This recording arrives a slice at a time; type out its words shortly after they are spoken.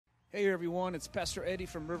Hey everyone, it's Pastor Eddie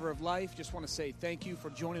from River of Life. Just want to say thank you for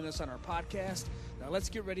joining us on our podcast. Now let's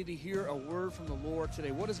get ready to hear a word from the Lord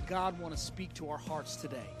today. What does God want to speak to our hearts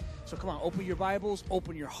today? So come on, open your Bibles,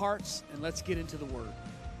 open your hearts, and let's get into the word.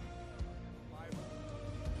 Bible,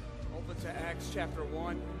 open to Acts chapter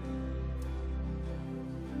 1.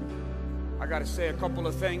 I got to say a couple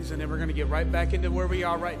of things, and then we're going to get right back into where we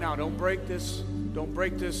are right now. Don't break this. Don't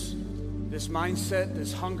break this mindset,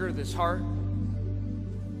 this hunger, this heart.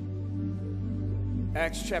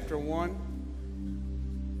 Acts chapter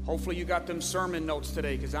 1. Hopefully you got them sermon notes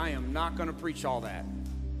today, because I am not going to preach all that.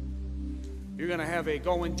 You're going to have a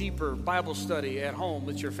going deeper Bible study at home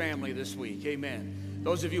with your family this week. Amen.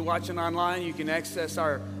 Those of you watching online, you can access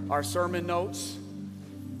our sermon notes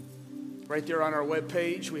right there on our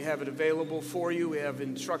webpage. We have it available for you. We have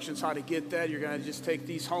instructions how to get that. You're going to just take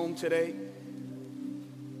these home today.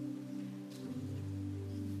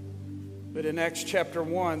 But in Acts chapter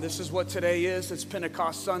 1, this is what today is. It's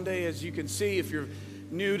Pentecost Sunday. As you can see, if you're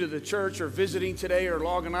new to the church or visiting today or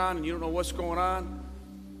logging on and you don't know what's going on,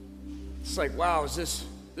 it's like, wow, is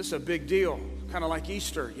this a big deal? Kind of like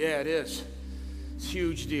Easter. Yeah, it is. It's a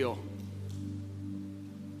huge deal.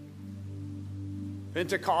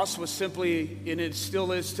 Pentecost was simply, and it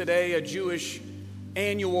still is today, a Jewish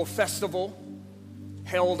annual festival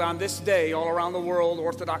held on this day all around the world.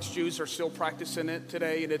 Orthodox Jews are still practicing it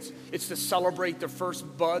today, and it's to celebrate the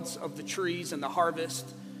first buds of the trees and the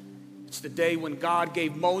harvest. It's the day when God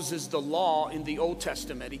gave Moses the law in the Old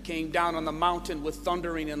Testament. He came down on the mountain with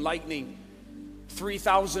thundering and lightning.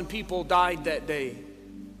 3,000 people died that day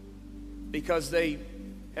because they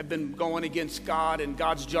have been going against God, and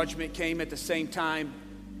God's judgment came at the same time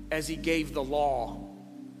as he gave the law.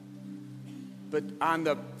 But on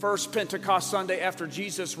the first Pentecost Sunday after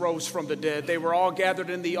Jesus rose from the dead, they were all gathered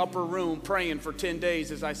in the upper room praying for 10 days,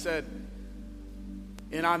 as I said.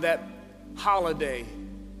 And on that holiday,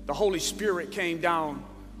 the Holy Spirit came down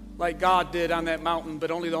like God did on that mountain, but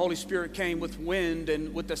only the Holy Spirit came with wind,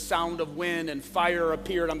 and with the sound of wind, and fire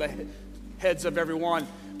appeared on the heads of everyone.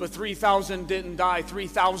 But 3,000 didn't die.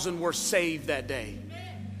 3,000 were saved that day.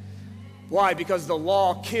 Why? Because the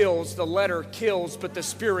law kills, the letter kills, but the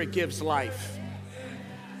Spirit gives life.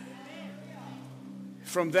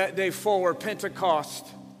 From that day forward, Pentecost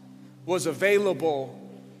was available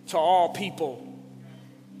to all people.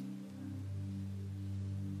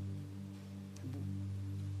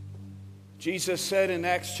 Jesus said in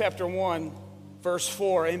Acts chapter 1, verse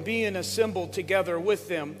 4, and being assembled together with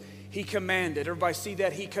them, he commanded. Everybody see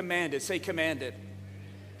that? He commanded. Say commanded.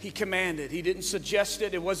 He commanded. He didn't suggest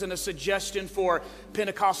it. It wasn't a suggestion for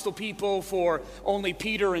Pentecostal people, for only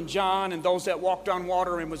Peter and John and those that walked on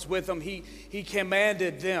water and was with them. He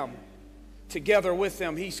commanded them together with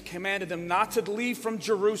them. He commanded them not to leave from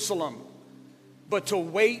Jerusalem, but to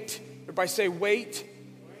wait. Everybody say wait.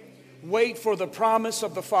 Wait for the promise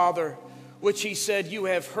of the Father, which he said, you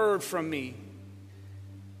have heard from me.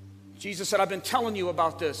 Jesus said, I've been telling you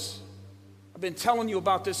about this. I've been telling you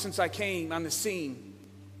about this since I came on the scene.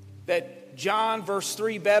 That John, verse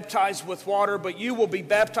 3, baptized with water, but you will be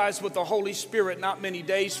baptized with the Holy Spirit not many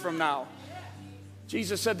days from now.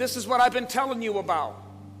 Jesus said, this is what I've been telling you about.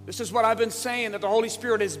 This is what I've been saying, that the Holy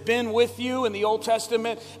Spirit has been with you in the Old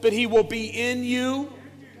Testament, but he will be in you.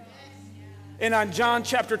 And on John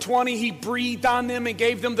chapter 20, he breathed on them and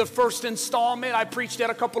gave them the first installment. I preached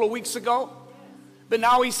that a couple of weeks ago. But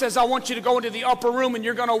now he says, I want you to go into the upper room and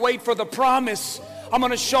you're going to wait for the promise. I'm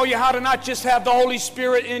going to show you how to not just have the Holy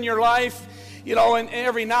Spirit in your life, and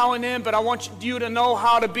every now and then, but I want you to know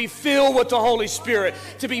how to be filled with the Holy Spirit,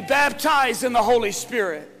 to be baptized in the Holy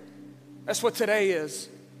Spirit. That's what today is.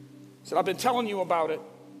 So I've been telling you about it.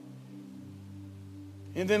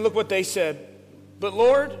 And then look what they said. But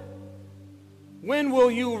Lord, when will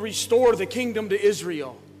you restore the kingdom to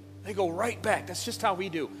Israel? They go right back. That's just how we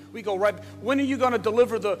do. We go right. When are you going to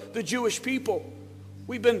deliver the Jewish people?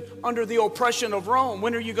 We've been under the oppression of Rome.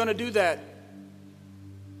 When are you going to do that?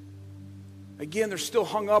 Again, they're still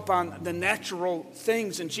hung up on the natural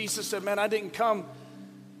things. And Jesus said, man, I didn't come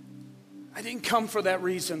for that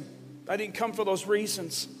reason. I didn't come for those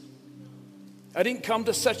reasons. I didn't come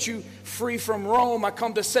to set you free from Rome. I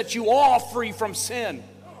come to set you all free from sin.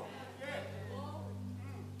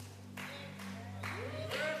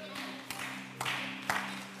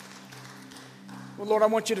 Well, Lord, I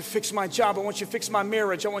want you to fix my job. I want you to fix my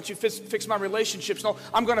marriage. I want you to fix my relationships. No,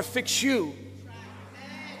 I'm going to fix you.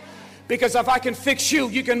 Because if I can fix you,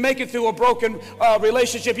 you can make it through a broken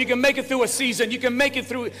relationship. You can make it through a season. You can make it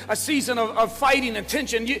through a season of fighting and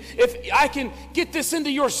tension. If I can get this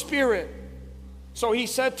into your spirit, So he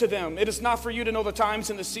said to them, it is not for you to know the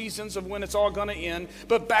times and the seasons of when it's all going to end,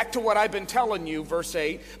 but back to what I've been telling you, verse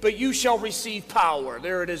 8, but you shall receive power.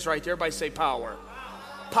 There it is right there. Everybody say power.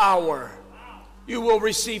 Power. You will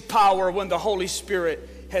receive power when the Holy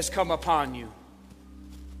Spirit has come upon you.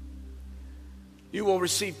 You will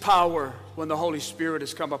receive power when the Holy Spirit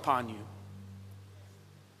has come upon you.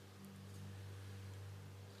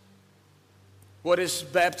 What is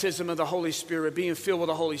baptism of the Holy Spirit? Being filled with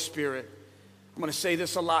the Holy Spirit. I'm going to say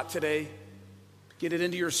this a lot today. Get it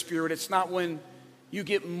into your spirit. It's not when you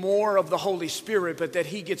get more of the Holy Spirit, but that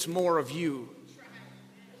He gets more of you.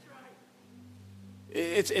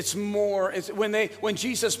 It's more. It's when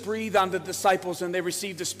Jesus breathed on the disciples and they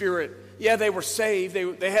received the Spirit. Yeah, they were saved.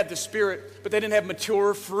 They had the Spirit, but they didn't have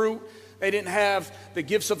mature fruit. They didn't have the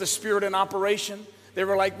gifts of the Spirit in operation. They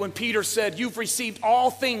were like when Peter said, you've received all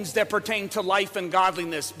things that pertain to life and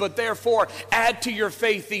godliness, but therefore add to your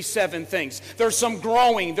faith these 7 things. There's some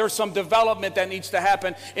growing, there's some development that needs to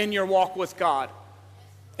happen in your walk with God.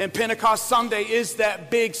 And Pentecost Sunday is that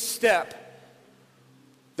big step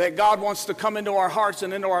that God wants to come into our hearts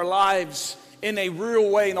and into our lives in a real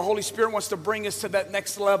way. And the Holy Spirit wants to bring us to that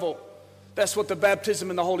next level. That's what the baptism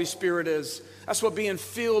in the Holy Spirit is. That's what being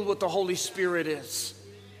filled with the Holy Spirit is.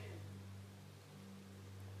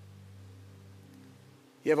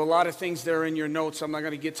 You have a lot of things there in your notes. I'm not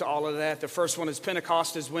going to get to all of that. The first one is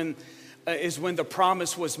Pentecost is when the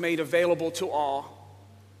promise was made available to all.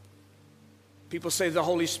 People say the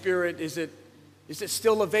Holy Spirit, is it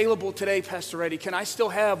still available today, Pastor Eddie? Can I still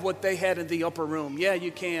have what they had in the upper room? Yeah,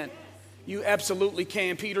 you can. You absolutely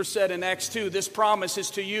can. Peter said in Acts 2, this promise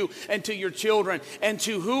is to you and to your children and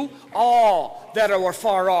to who? All that are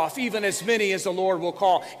far off, even as many as the Lord will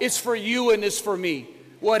call. It's for you and it's for me.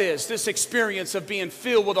 What is this experience of being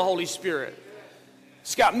filled with the Holy Spirit?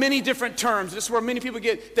 It's got many different terms. This is where many people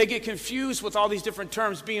get confused with all these different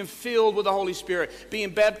terms. Being filled with the Holy Spirit,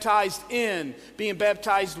 being baptized in, being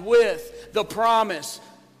baptized with, the promise.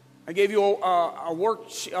 I gave you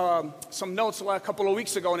some notes a couple of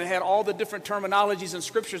weeks ago, and it had all the different terminologies and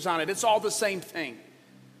scriptures on it. It's all the same thing.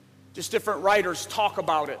 Just different writers talk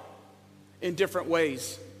about it in different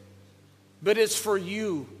ways. But it's for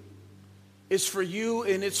you. It's for you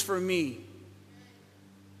and it's for me.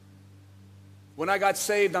 When I got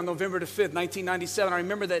saved on November the 5th, 1997, I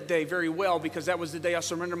remember that day very well because that was the day I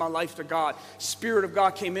surrendered my life to God. Spirit of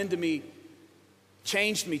God came into me,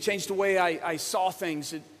 changed the way I saw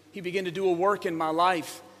things. He began to do a work in my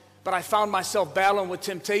life. But I found myself battling with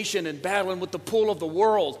temptation and battling with the pull of the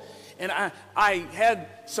world. And I had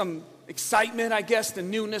some excitement, I guess, the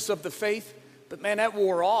newness of the faith. But man, that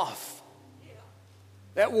wore off.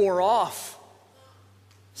 That wore off.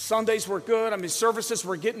 Sundays were good. I mean, services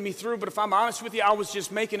were getting me through. But if I'm honest with you, I was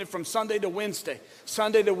just making it from Sunday to Wednesday.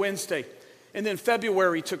 And then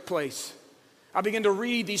February took place. I began to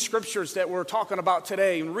read these scriptures that we're talking about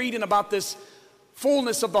today and reading about this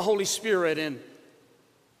fullness of the Holy Spirit and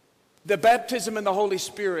the baptism in the Holy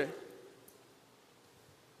Spirit.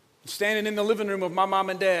 Standing in the living room of my mom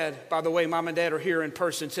and dad. By the way, mom and dad are here in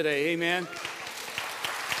person today. Amen.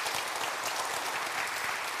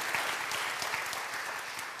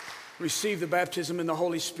 Receive the baptism in the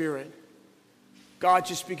Holy Spirit. God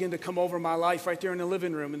just began to come over my life right there in the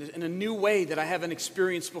living room in a new way that I haven't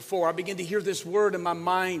experienced before. I began to hear this word in my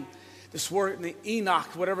mind, this word,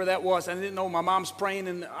 Enoch, whatever that was. I didn't know. My mom's praying,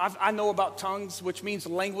 and I know about tongues, which means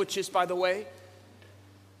languages, by the way.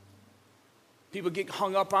 People get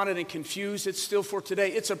hung up on it and confused. It's still for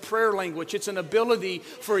today. It's a prayer language. It's an ability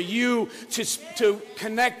for you to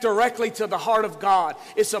connect directly to the heart of God.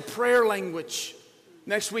 It's a prayer language.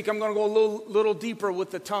 Next week, I'm going to go a little deeper with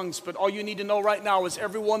the tongues, but all you need to know right now is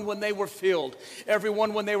everyone when they were filled,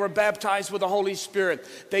 everyone when they were baptized with the Holy Spirit,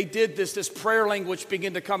 they did this prayer language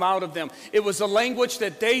began to come out of them. It was a language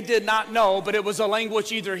that they did not know, but it was a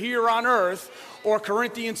language either here on earth or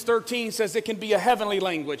Corinthians 13 says it can be a heavenly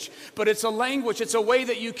language. But it's a language, it's a way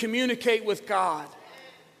that you communicate with God.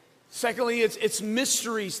 Secondly, it's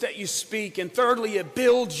mysteries that you speak. And thirdly, it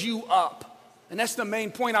builds you up. And that's the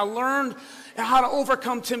main point. I learned how to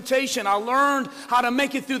overcome temptation. I learned how to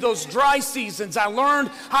make it through those dry seasons. I learned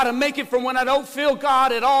how to make it from when I don't feel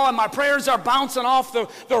God at all and my prayers are bouncing off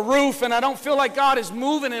the roof and I don't feel like God is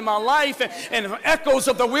moving in my life and echoes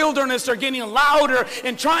of the wilderness are getting louder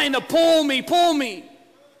and trying to pull me.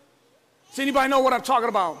 Does anybody know what I'm talking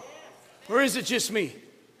about? Or is it just me?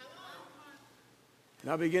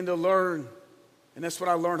 And I begin to learn, and that's what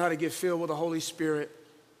I learned, how to get filled with the Holy Spirit,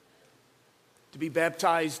 to be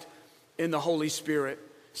baptized in the Holy Spirit.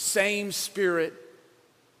 Same Spirit,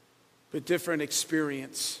 but different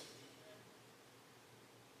experience.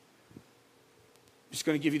 Just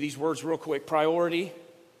going to give you these words real quick. Priority.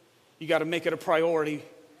 You got to make it a priority.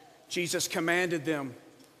 Jesus commanded them.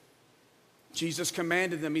 Jesus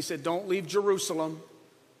commanded them. He said, don't leave Jerusalem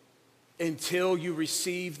until you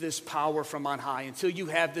receive this power from on high, until you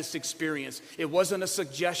have this experience. It wasn't a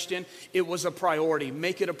suggestion. It was a priority.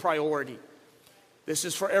 Make it a priority. This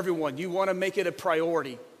is for everyone. You want to make it a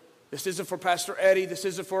priority. This isn't for Pastor Eddie. This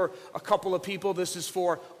isn't for a couple of people. This is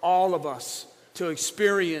for all of us to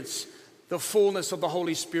experience the fullness of the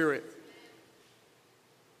Holy Spirit.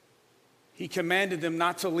 He commanded them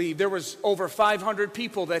not to leave. There was over 500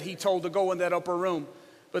 people that he told to go in that upper room,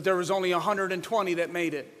 but there was only 120 that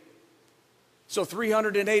made it. So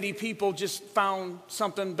 380 people just found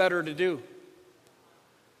something better to do.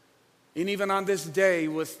 And even on this day,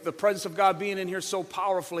 with the presence of God being in here so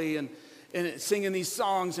powerfully and singing these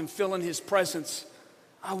songs and feeling his presence,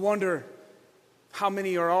 I wonder how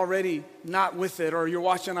many are already not with it, or you're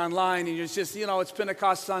watching online and you're just, it's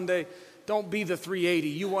Pentecost Sunday. Don't be the 380.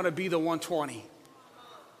 You want to be the 120.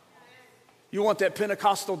 You want that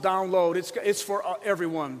Pentecostal download. It's for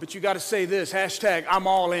everyone. But you got to say this, hashtag, I'm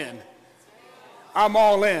all in. I'm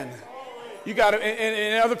all in. You got to,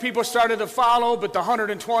 and other people started to follow, but the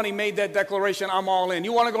 120 made that declaration, I'm all in.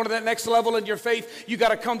 You want to go to that next level in your faith? You got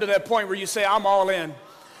to come to that point where you say, I'm all in.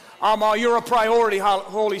 You're a priority,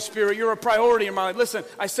 Holy Spirit. You're a priority in my life. Listen,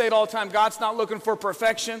 I say it all the time. God's not looking for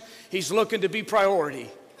perfection. He's looking to be priority.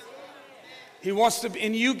 He wants to be,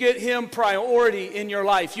 and you get him priority in your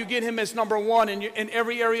life. You get him as number one in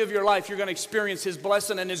every area of your life. You're going to experience his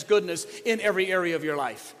blessing and his goodness in every area of your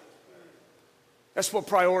life. That's what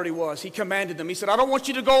priority was. He commanded them. He said, I don't want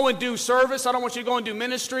you to go and do service. I don't want you to go and do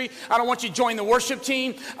ministry. I don't want you to join the worship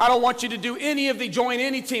team. I don't want you to do join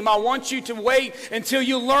any team. I want you to wait until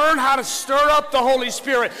you learn how to stir up the Holy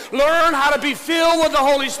Spirit. Learn how to be filled with the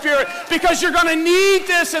Holy Spirit, because you're going to need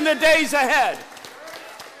this in the days ahead.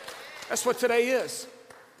 That's what today is.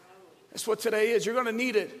 That's what today is. You're going to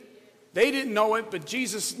need it. They didn't know it, but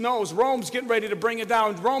Jesus knows. Rome's getting ready to bring it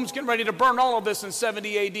down. Rome's getting ready to burn all of this in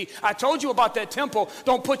 70 AD. I told you about that temple.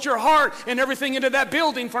 Don't put your heart and everything into that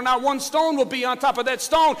building, for not one stone will be on top of that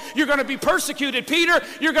stone. You're going to be persecuted. Peter,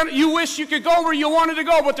 you wish you could go where you wanted to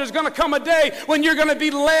go, but there's going to come a day when you're going to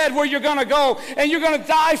be led where you're going to go, and you're going to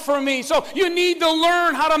die for me. So you need to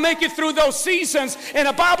learn how to make it through those seasons, and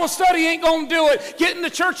a Bible study ain't going to do it. Getting to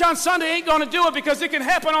church on Sunday ain't going to do it, because it can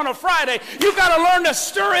happen on a Friday. You've got to learn to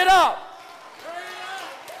stir it up.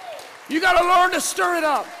 You got to learn to stir it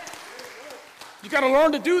up. You got to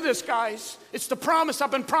learn to do this, guys. It's the promise.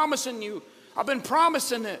 I've been promising you. I've been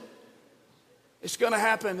promising it. It's going to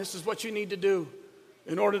happen. This is what you need to do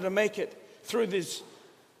in order to make it through these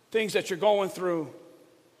things that you're going through.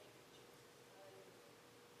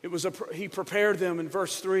 He prepared them in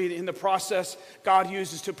verse 3. In the process God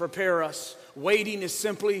uses to prepare us. Waiting is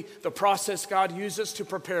simply the process God uses to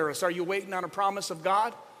prepare us. Are you waiting on a promise of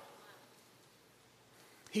God?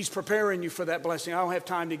 He's preparing you for that blessing. I don't have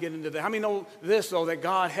time to get into that. How many know this, though, that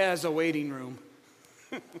God has a waiting room?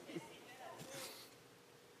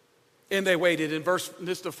 And they waited. In this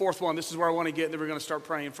is the fourth one. This is where I want to get, and then we're going to start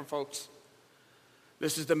praying for folks.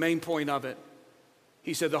 This is the main point of it.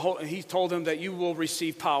 He said, he told them that you will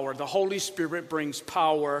receive power. The Holy Spirit brings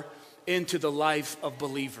power into the life of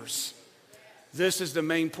believers. This is the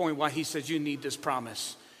main point why he says you need this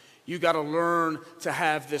promise. You got to learn to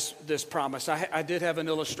have this promise. I did have an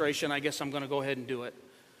illustration. I guess I'm going to go ahead and do it.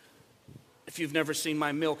 If you've never seen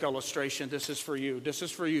my milk illustration, this is for you. This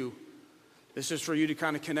is for you. This is for you to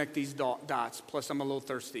kind of connect these dots. Plus, I'm a little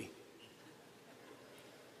thirsty.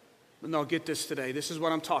 But no, get this today. This is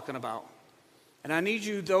what I'm talking about. And I need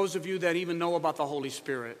you, those of you that even know about the Holy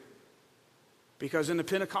Spirit, because in the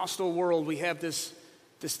Pentecostal world, we have this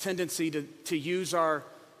tendency to use our,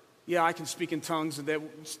 I can speak in tongues,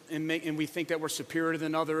 and we think that we're superior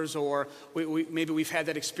than others, or maybe we've had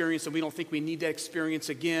that experience and we don't think we need that experience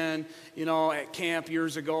again. At camp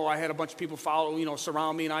years ago, I had a bunch of people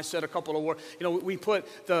surround me, and I said a couple of words. We put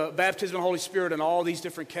the baptism of the Holy Spirit in all these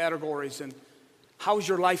different categories. And how's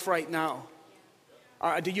your life right now?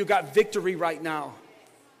 Do you got victory right now?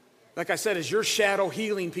 Like I said, is your shadow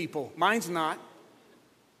healing people? Mine's not.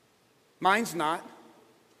 Mine's not.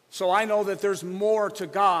 So I know that there's more to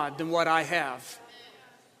God than what I have.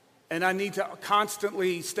 And I need to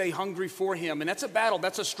constantly stay hungry for him. And that's a battle.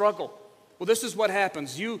 That's a struggle. Well, this is what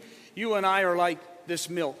happens. You and I are like this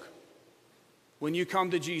milk. When you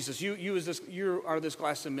come to Jesus, you are this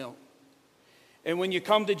glass of milk. And when you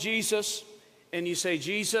come to Jesus and you say,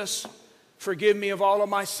 Jesus, forgive me of all of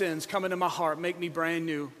my sins. Come into my heart. Make me brand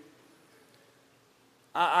new.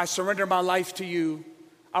 I surrender my life to you.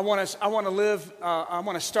 I want to live, I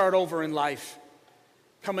want to start over in life.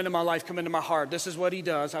 Come into my life, come into my heart. This is what he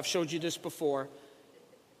does. I've showed you this before.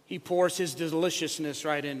 He pours his deliciousness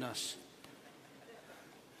right in us.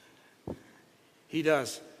 He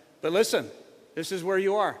does. But listen, this is where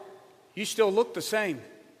you are. You still look the same.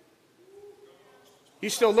 You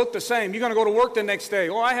still look the same. You're going to go to work the next day.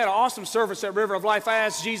 Oh, I had an awesome service at River of Life. I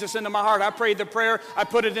asked Jesus into my heart. I prayed the prayer. I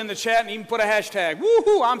put it in the chat and even put a hashtag.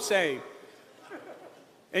 Woohoo, I'm saved.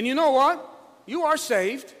 And you know what? You are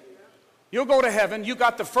saved. You'll go to heaven. You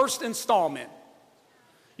got the first installment.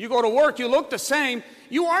 You go to work, you look the same.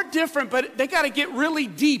 You are different, but they got to get really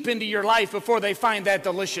deep into your life before they find that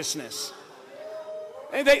deliciousness.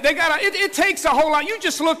 It takes a whole lot. You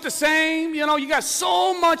just look the same. You know, you got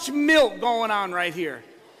so much milk going on right here.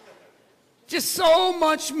 Just so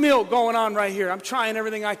much milk going on right here. I'm trying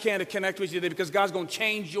everything I can to connect with you today because God's going to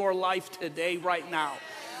change your life today, right now.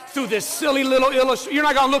 Through this silly little illustration. You're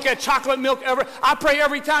not going to look at chocolate milk ever. I pray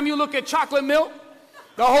every time you look at chocolate milk,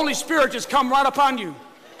 the Holy Spirit just come right upon you.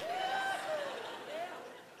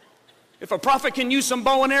 If a prophet can use some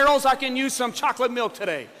bow and arrows, I can use some chocolate milk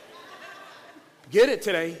today. Get it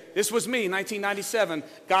today. This was me, 1997.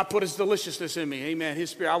 God put his deliciousness in me. Amen. His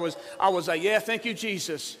spirit. I was like, yeah, thank you,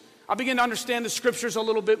 Jesus. I began to understand the scriptures a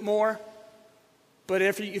little bit more. But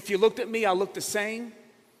if you looked at me, I looked the same.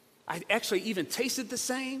 I actually even tasted the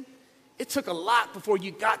same. It took a lot before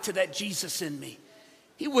you got to that Jesus in me.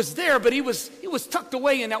 He was there, but he was tucked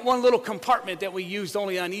away in that one little compartment that we used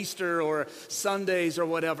only on Easter or Sundays or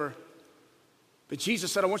whatever. But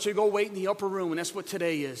Jesus said, I want you to go wait in the upper room, and that's what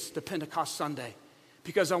today is, the Pentecost Sunday.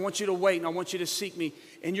 Because I want you to wait, and I want you to seek me,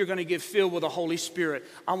 and you're going to get filled with the Holy Spirit.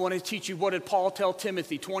 I want to teach you, what did Paul tell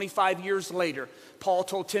Timothy? 25 years later, Paul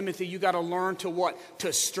told Timothy, you got to learn to what?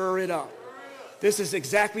 To stir it up. This is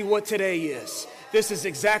exactly what today is. This is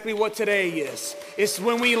exactly what today is. It's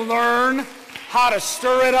when we learn how to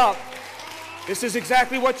stir it up. This is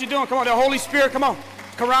exactly what you're doing. Come on, the Holy Spirit, come on.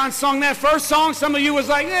 Karan sung that first song. Some of you was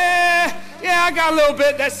like, yeah, I got a little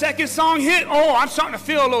bit. That second song hit. Oh, I'm starting to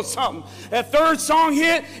feel a little something. That third song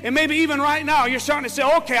hit, and maybe even right now, you're starting to say,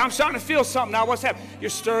 okay, I'm starting to feel something now. What's happening? You're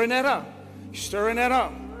stirring that up. You're stirring that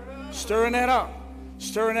up. Stirring that up.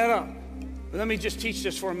 Stirring that up. But let me just teach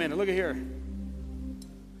this for a minute. Look at here.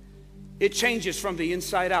 It changes from the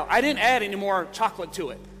inside out. I didn't add any more chocolate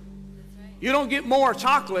to it. You don't get more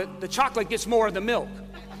chocolate. The chocolate gets more of the milk.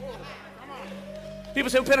 People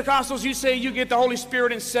say, well, Pentecostals, you say you get the Holy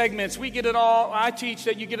Spirit in segments. We get it all. I teach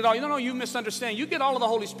that you get it all. No, you misunderstand. You get all of the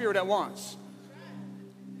Holy Spirit at once.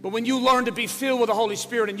 But when you learn to be filled with the Holy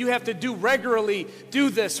Spirit, and you have to regularly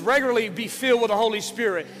be filled with the Holy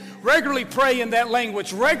Spirit, regularly pray in that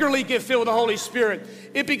language, regularly get filled with the Holy Spirit,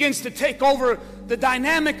 it begins to take over the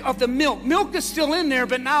dynamic of the milk. Milk is still in there,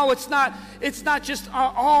 but now it's not just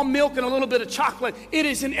all milk and a little bit of chocolate. It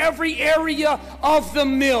is in every area of the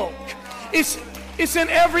milk. It's in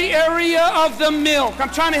every area of the milk. I'm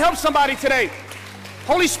trying to help somebody today.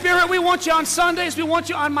 Holy Spirit, we want you on Sundays. We want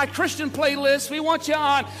you on my Christian playlist. We want you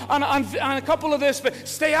on a couple of this. But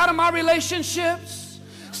stay out of my relationships.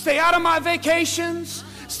 Stay out of my vacations.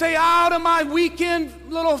 Stay out of my weekend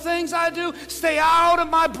little things I do. Stay out of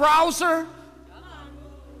my browser.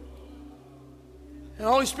 And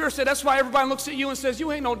the Holy Spirit said, that's why everybody looks at you and says,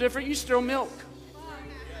 you ain't no different. You still milk.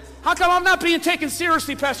 How come I'm not being taken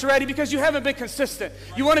seriously, Pastor Eddie? Because you haven't been consistent.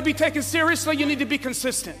 You want to be taken seriously, you need to be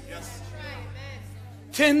consistent. Yes.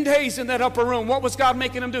 10 days in that upper room. What was God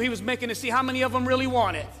making them do? He was making them see how many of them really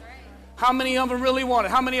want it. How many of them really want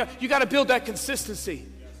it? You got to build that consistency.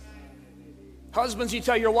 Husbands, you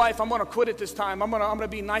tell your wife, I'm going to quit it this time. I'm going to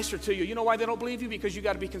be nicer to you. You know why they don't believe you? Because you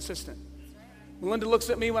got to be consistent. Melinda looks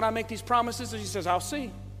at me when I make these promises and she says, I'll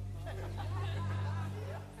see.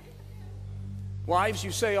 Wives,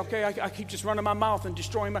 you say, okay, I keep just running my mouth and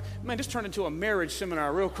destroying man, this turned into a marriage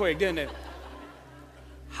seminar real quick, didn't it?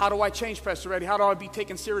 How do I change, Pastor Eddie? How do I be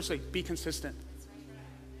taken seriously? Be consistent.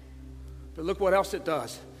 But look what else it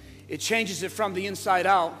does. It changes it from the inside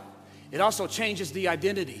out. It also changes the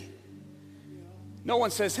identity. No one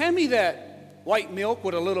says, hand me that white milk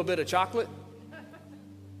with a little bit of chocolate.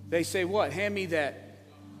 They say what? Hand me that.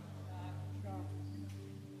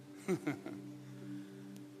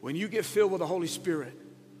 When you get filled with the Holy Spirit,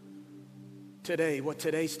 today, what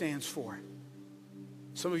today stands for,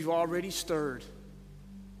 some of you already stirred.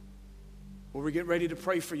 Well, we're getting ready to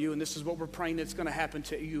pray for you, and this is what we're praying that's going to happen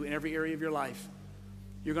to you in every area of your life.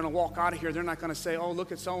 You're going to walk out of here. They're not going to say, oh,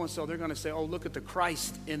 look at so-and-so. They're going to say, oh, look at the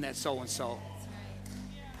Christ in that so-and-so.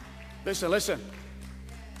 Listen.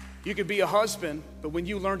 You could be a husband, but when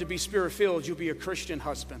you learn to be Spirit-filled, you'll be a Christian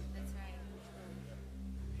husband.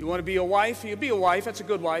 You want to be a wife? You'll be a wife. That's a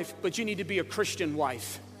good wife. But you need to be a Christian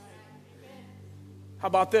wife. How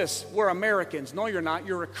about this? We're Americans. No, you're not.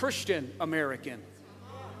 You're a Christian American.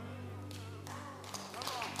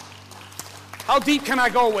 How deep can I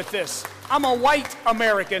go with this? I'm a white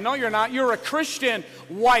American. No, you're not. You're a Christian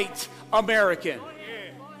white American.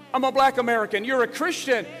 I'm a black American. You're a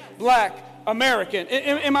Christian black American.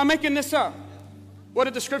 Am I making this up? What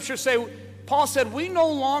did the scripture say? Paul said, we no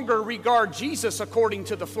longer regard Jesus according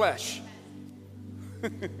to the flesh.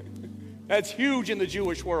 That's huge in the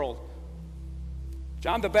Jewish world.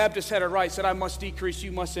 John the Baptist had it right, said, I must decrease,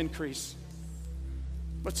 you must increase.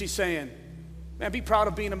 What's he saying? Man, be proud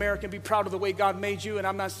of being American, be proud of the way God made you, and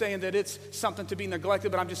I'm not saying that it's something to be neglected,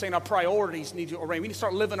 but I'm just saying our priorities need to arrange. We need to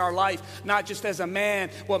start living our life, not just as a man,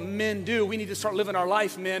 what men do. We need to start living our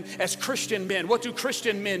life, men, as Christian men. What do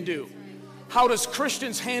Christian men do? How does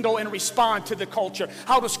Christians handle and respond to the culture?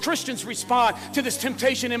 How does Christians respond to this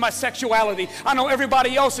temptation in my sexuality? I know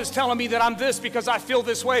everybody else is telling me that I'm this because I feel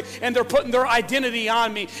this way, and they're putting their identity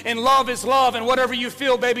on me. And love is love, and whatever you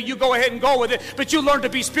feel, baby, you go ahead and go with it. But you learn to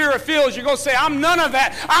be spirit-filled. You're going to say, I'm none of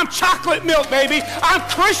that. I'm chocolate milk, baby. I'm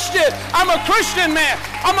Christian. I'm a Christian man.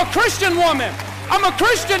 I'm a Christian woman. I'm a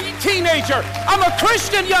Christian teenager. I'm a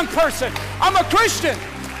Christian young person. I'm a Christian.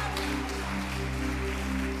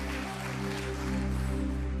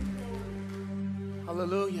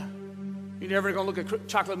 Hallelujah. You're never going to look at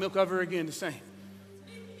chocolate milk ever again the same.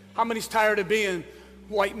 How many's tired of being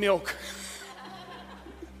white milk?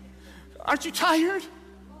 Aren't you tired?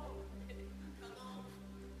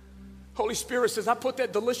 Holy Spirit says, I put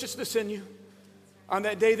that deliciousness in you on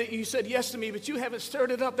that day that you said yes to me, but you haven't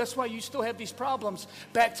stirred it up. That's why you still have these problems.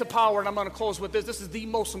 Back to power, and I'm going to close with this. This is the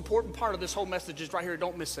most important part of this whole message is right here.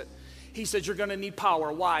 Don't miss it. He said you're going to need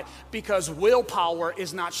power. Why? Because willpower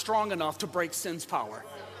is not strong enough to break sin's power.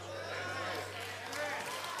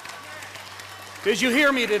 Did you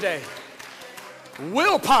hear me today?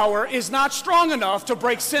 Willpower is not strong enough to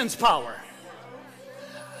break sin's power.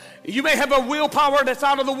 You may have a willpower that's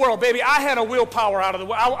out of the world. Baby, I had a willpower out of the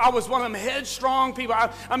world. I was one of them headstrong people.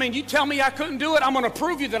 I mean, you tell me I couldn't do it, I'm going to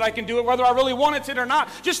prove you that I can do it, whether I really wanted it or not,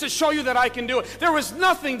 just to show you that I can do it. There was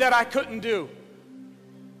nothing that I couldn't do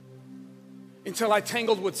until I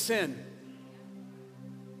tangled with sin.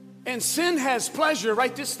 And sin has pleasure,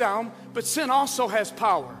 write this down, but sin also has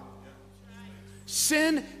power.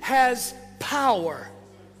 Sin has power.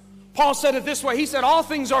 Paul said it this way. He said, all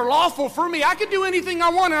things are lawful for me. I can do anything I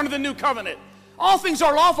want under the new covenant. All things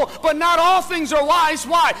are lawful, but not all things are wise.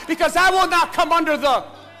 Why? Because I will not come under the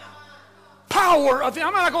power of it.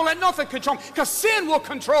 I'm not going to let nothing control me, because sin will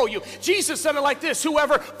control you. Jesus said it like this: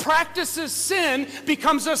 whoever practices sin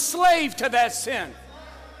becomes a slave to that sin.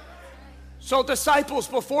 So disciples,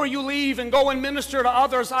 before you leave and go and minister to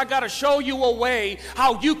others, I got to show you a way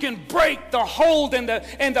how you can break the hold and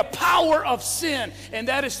the power of sin, and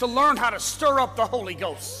that is to learn how to stir up the Holy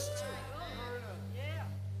Ghost.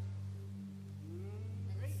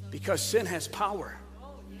 Because sin has power.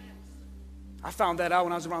 I found that out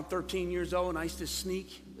when I was around 13 years old, and I used to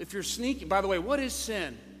sneak. If you're sneaking, by the way, what is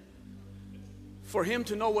sin? For him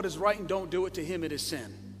to know what is right and don't do it, to him it is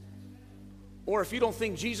sin. Or if you don't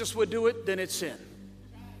think Jesus would do it, then it's sin.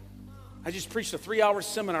 I just preached a 3-hour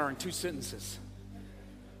seminar in 2 sentences.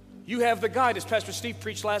 You have the guide, as Pastor Steve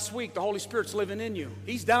preached last week. The Holy Spirit's living in you.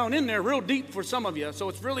 He's down in there real deep for some of you, so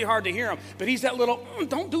it's really hard to hear him. But he's that little,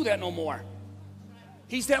 don't do that no more.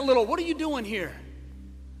 He's that little, what are you doing here?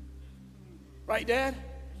 Right, Dad?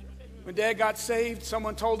 When Dad got saved,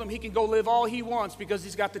 someone told him he can go live all he wants because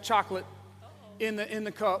he's got the chocolate in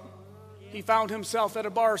the cup. He found himself at a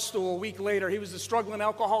bar stool a week later. He was a struggling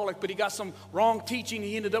alcoholic, but he got some wrong teaching.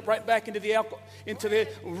 He ended up right back into the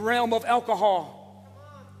realm of alcohol.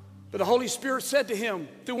 But the Holy Spirit said to him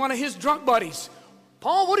through one of his drunk buddies,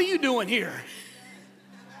 Paul, what are you doing here?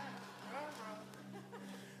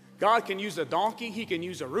 God can use a donkey. He can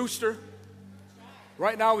use a rooster.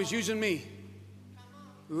 Right now he's using me.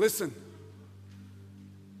 Listen.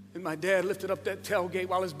 And my dad lifted up that tailgate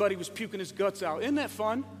while his buddy was puking his guts out. Isn't that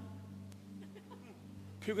fun?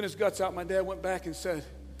 Puking his guts out, my dad went back and said,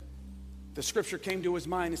 the scripture came to his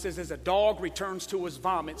mind. It says, as a dog returns to his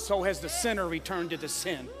vomit, so has the sinner returned to the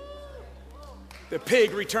sin. The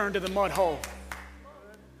pig returned to the mud hole.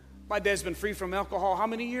 My dad's been free from alcohol how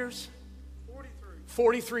many years?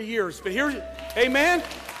 43 years. But here's, amen?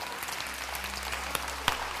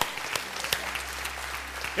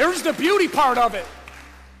 Here's the beauty part of it.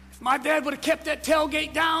 If my dad would have kept that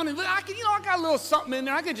tailgate down, and I got a little something in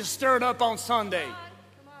there, I could just stir it up on Sunday.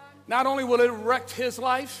 Not only will it wreck his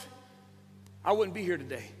life, I wouldn't be here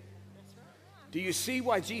today. Do you see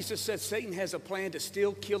why Jesus said Satan has a plan to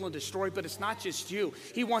steal, kill, and destroy? But it's not just you.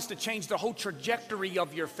 He wants to change the whole trajectory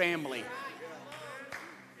of your family.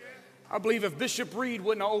 I believe if Bishop Reed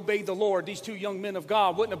wouldn't have obeyed the Lord, these two young men of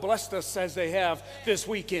God wouldn't have blessed us as they have this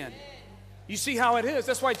weekend. You see how it is?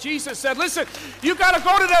 That's why Jesus said, listen, you got to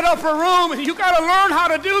go to that upper room and you got to learn how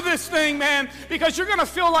to do this thing, man, because you're going to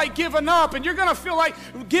feel like giving up and you're going to feel like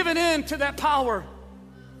giving in to that power.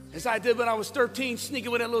 As I did when I was 13,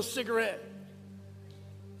 sneaking with that little cigarette.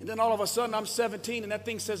 And then all of a sudden I'm 17 and that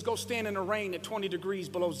thing says, go stand in the rain at 20 degrees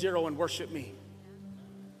below zero and worship me.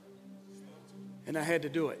 And I had to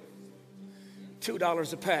do it.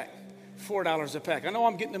 $2 a pack, $4 a pack. I know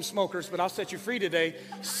I'm getting them smokers, but I'll set you free today.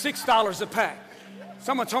 $6 a pack.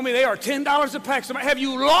 Someone told me they are $10 a pack. Somebody, have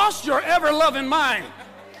you lost your ever-loving mind?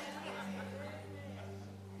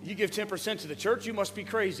 You give 10% to the church, you must be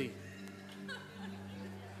crazy.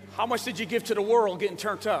 How much did you give to the world getting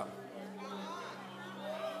turned up?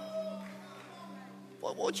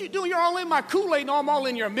 What you doing? You're all in my Kool-Aid. No, I'm all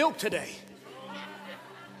in your milk today.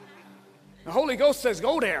 The Holy Ghost says,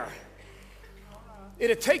 go there.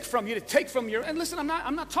 It'll take from you, to take from your, and listen,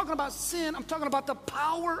 I'm not talking about sin. I'm talking about the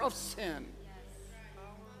power of sin.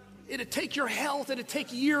 It'll take your health. It'll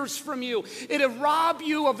take years from you. It'll rob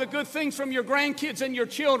you of the good things from your grandkids and your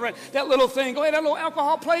children. That little thing, go ahead, that little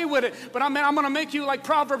alcohol, play with it. But I'm going to make you like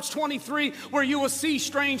Proverbs 23, where you will see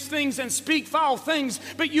strange things and speak foul things.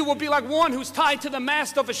 But you will be like one who's tied to the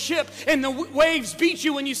mast of a ship, and the waves beat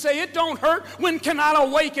you, and you say, it don't hurt. When can I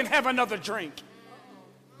awake and have another drink?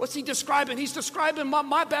 What's he describing? He's describing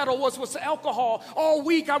my battle was alcohol. All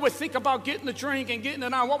week I would think about getting the drink and getting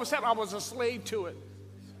it on. What was happening? I was a slave to it.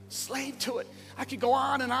 Slave to it. I could go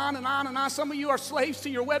on and on and on and on. Some of you are slaves to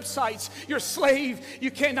your websites. You're a slave.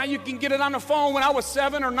 Now you can get it on the phone. When I was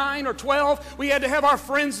 7 or 9 or 12, we had to have our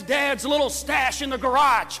friend's dad's little stash in the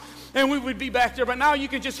garage. And we would be back there. But now you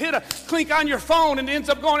can just hit a clink on your phone and it ends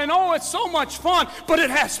up going, and oh, it's so much fun. But it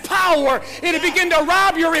has power. It'll begin to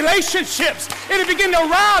rob your relationships. It'll begin to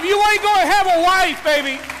rob. You ain't going to have a wife,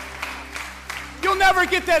 baby. You'll never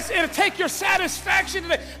get that. It'll take your satisfaction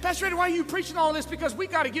today. Pastor Eddie, why are you preaching all this? Because we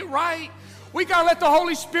got to get right. We got to let the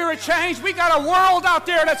Holy Spirit change. We got a world out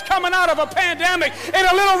there that's coming out of a pandemic, and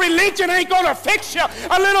a little religion ain't going to fix you.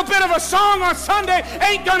 A little bit of a song on Sunday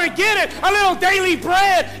ain't going to get it. A little daily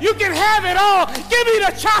bread. You can have it all. Give me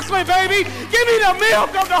the chocolate, baby. Give me the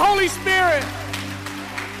milk of the Holy Spirit.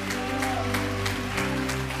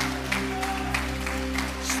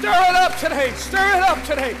 Stir it up today. Stir it up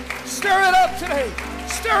today. Stir it up today.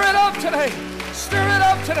 Stir it up today. Stir it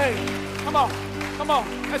up today. Come on. Come on.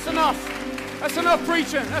 That's enough. That's enough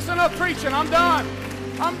preaching. That's enough preaching. I'm done.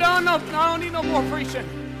 I'm done. No, I don't need no more preaching.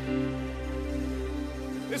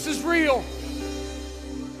 This is real.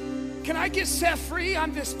 Can I get set free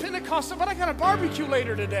on this Pentecostal? But I got a barbecue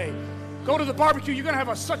later today. Go to the barbecue. You're going to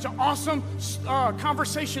have such an awesome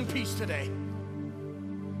conversation piece today.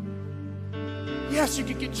 Yes, you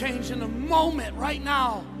can get changed in a moment right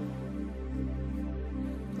now.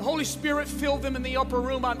 The Holy Spirit filled them in the upper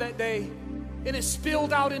room on that day, and it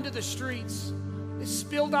spilled out into the streets. It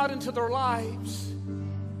spilled out into their lives.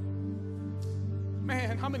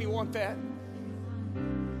 Man, how many want that?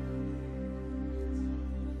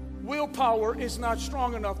 Willpower is not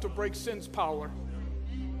strong enough to break sin's power.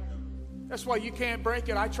 That's why you can't break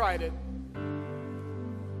it. I tried it.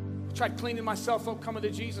 I tried cleaning myself up, coming to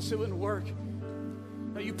Jesus. It wouldn't work.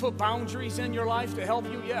 Now, you put boundaries in your life to help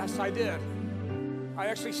you? Yes, I did. I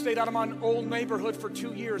actually stayed out of my old neighborhood for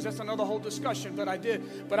 2 years. That's another whole discussion, but I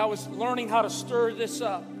did. But I was learning how to stir this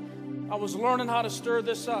up. I was learning how to stir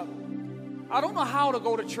this up. I don't know how to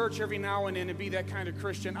go to church every now and then and be that kind of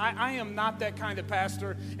Christian. I am not that kind of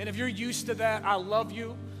pastor. And if you're used to that, I love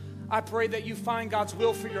you. I pray that you find God's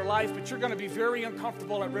will for your life, but you're going to be very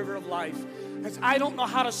uncomfortable at River of Life. Because I don't know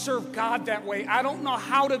how to serve God that way. I don't know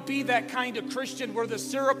how to be that kind of Christian where the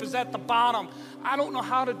syrup is at the bottom. I don't know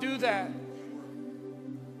how to do that.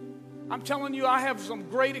 I'm telling you, I have some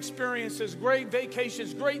great experiences, great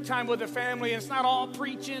vacations, great time with the family. And it's not all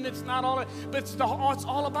preaching, it's not all, but it's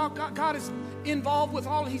all about God. God is involved with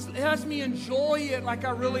all. He has me enjoy it like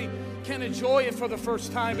I really can enjoy it for the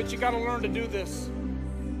first time. But you got to learn to do this.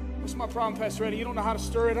 What's my problem, Pastor Eddie? You don't know how to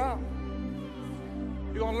stir it up.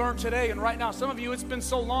 You're going to learn today and right now. Some of you, it's been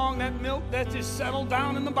so long, that milk that just settled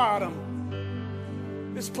down in the bottom.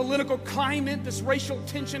 This political climate, this racial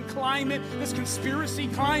tension climate, this conspiracy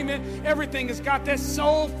climate, everything has got that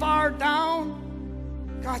so far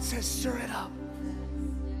down. God says, stir it up.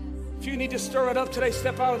 If you need to stir it up today,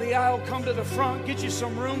 step out of the aisle, come to the front, get you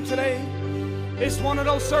some room today. It's one of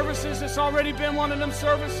those services. It's already been one of them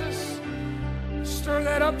services. Stir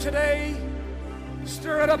that up today.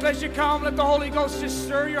 Stir it up as you come. Let the Holy Ghost just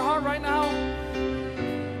stir your heart right now.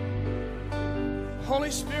 Holy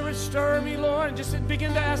Spirit, stir me, Lord. And just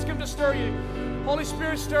begin to ask him to stir you. Holy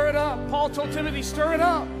Spirit, stir it up. Paul told Timothy, stir it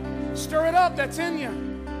up. Stir it up that's in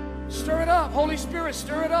you. Stir it up. Holy Spirit,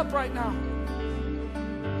 stir it up right now.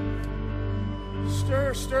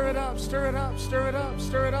 Stir it up, stir it up, stir it up,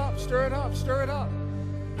 stir it up, stir it up, stir it up.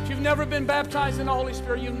 If you've never been baptized in the Holy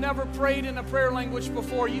Spirit, you've never prayed in a prayer language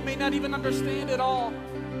before, you may not even understand it all,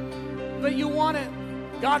 but you want it,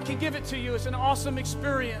 God can give it to you. It's an awesome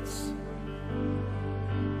experience.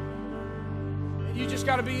 And you just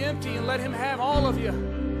got to be empty and let him have all of you.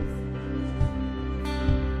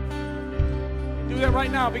 Do that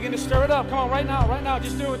right now. Begin to stir it up. Come on, right now.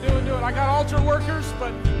 Just do it. I got altar workers,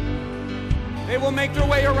 but they will make their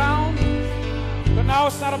way around. But now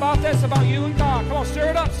it's not about that. It's about you and God. Come on, stir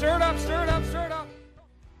it up, stir it up, stir it up, stir it up.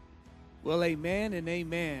 Well, amen and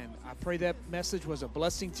amen. I pray that message was a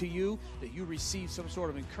blessing to you, that you received some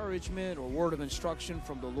sort of encouragement or word of instruction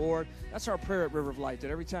from the Lord. That's our prayer at River of Life,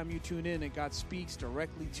 that every time you tune in, that God speaks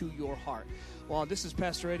directly to your heart. Well, this is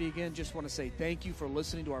Pastor Eddie again. Just want to say thank you for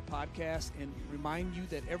listening to our podcast and remind you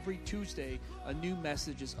that every Tuesday a new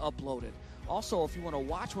message is uploaded. Also, if you want to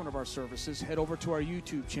watch one of our services, head over to our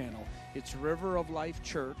YouTube channel. It's River of Life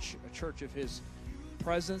Church, a church of His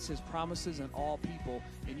presence, His promises, and all people.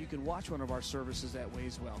 And you can watch one of our services that way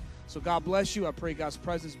as well. So God bless you. I pray God's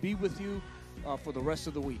presence be with you for the rest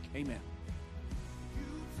of the week. Amen.